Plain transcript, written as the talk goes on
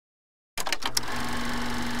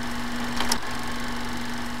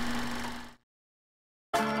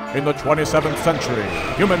In the 27th century,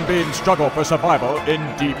 human beings struggle for survival in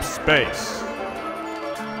deep space.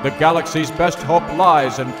 The galaxy's best hope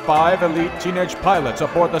lies in 5 elite teenage pilots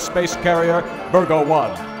aboard the space carrier Virgo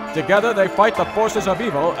 1. Together they fight the forces of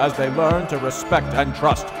evil as they learn to respect and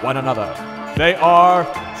trust one another. They are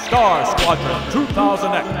Star Squadron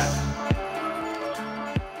 2000X.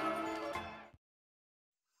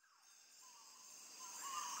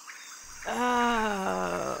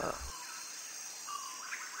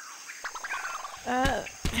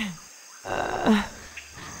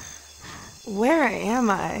 Where am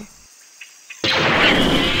I?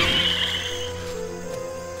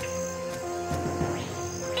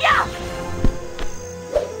 Yeah!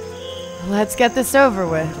 Let's get this over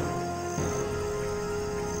with.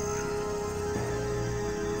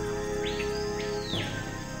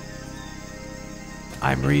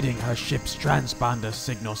 I'm reading her ship's transponder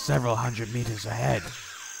signal several hundred meters ahead.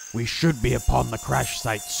 We should be upon the crash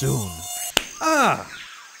site soon. Nah,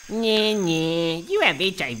 you have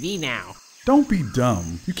HIV now. Don't be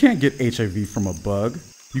dumb. You can't get HIV from a bug.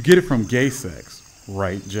 You get it from gay sex.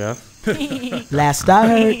 Right, Jeff? Last I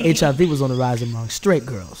heard, HIV was on the rise among straight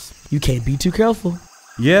girls. You can't be too careful.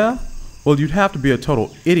 Yeah? Well, you'd have to be a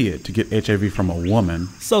total idiot to get HIV from a woman.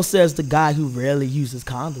 So says the guy who rarely uses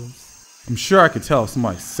condoms. I'm sure I could tell if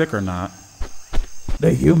somebody's sick or not.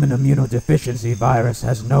 The human immunodeficiency virus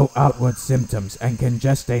has no outward symptoms and can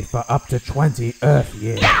gestate for up to 20 Earth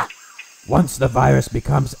years. Once the virus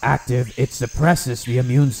becomes active, it suppresses the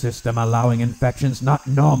immune system, allowing infections not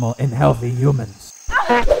normal in healthy humans.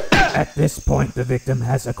 At this point, the victim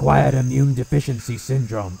has acquired immune deficiency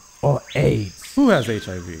syndrome, or AIDS. Who has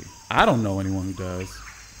HIV? I don't know anyone who does.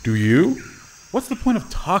 Do you? What's the point of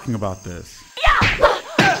talking about this?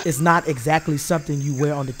 It's not exactly something you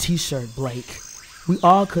wear on the t-shirt, Blake. We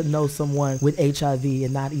all could know someone with HIV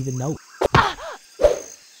and not even know it.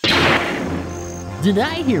 Did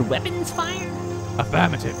I hear weapons fire?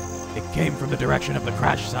 Affirmative. It came from the direction of the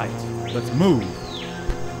crash site. Let's move.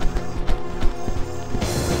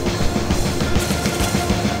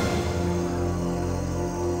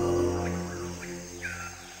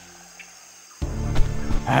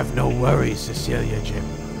 Have no worries, Cecilia Jim.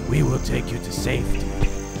 We will take you to safety.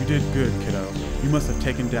 You did good, kiddo. You must have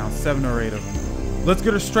taken down 7 or 8 of them. Let's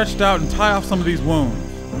get her stretched out and tie off some of these wounds.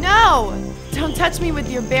 No! Don't touch me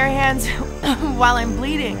with your bare hands while I'm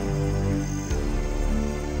bleeding.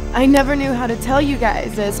 I never knew how to tell you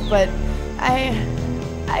guys this, but I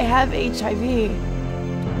have HIV.